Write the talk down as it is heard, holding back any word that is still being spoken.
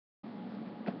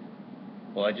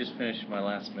Well, I just finished my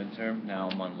last midterm. Now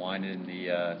I'm unwinding in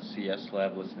the CS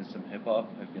lab, listening to some hip hop.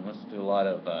 I've been listening to a lot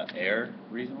of Air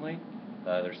recently.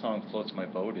 Their song "Floats My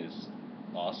Boat" is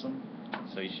awesome,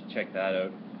 so you should check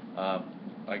that out.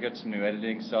 I got some new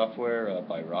editing software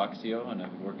by Roxio, and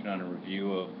I'm working on a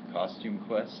review of Costume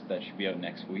Quest that should be out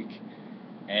next week.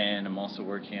 And I'm also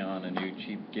working on a new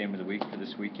cheap game of the week for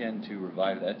this weekend to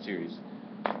revive that series.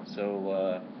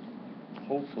 So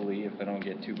hopefully, if I don't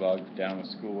get too bogged down with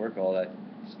schoolwork, all that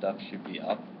stuff should be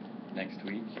up next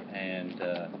week, and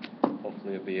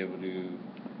hopefully I'll be able to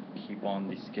keep on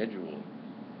the schedule.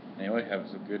 Anyway, have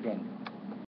a good one.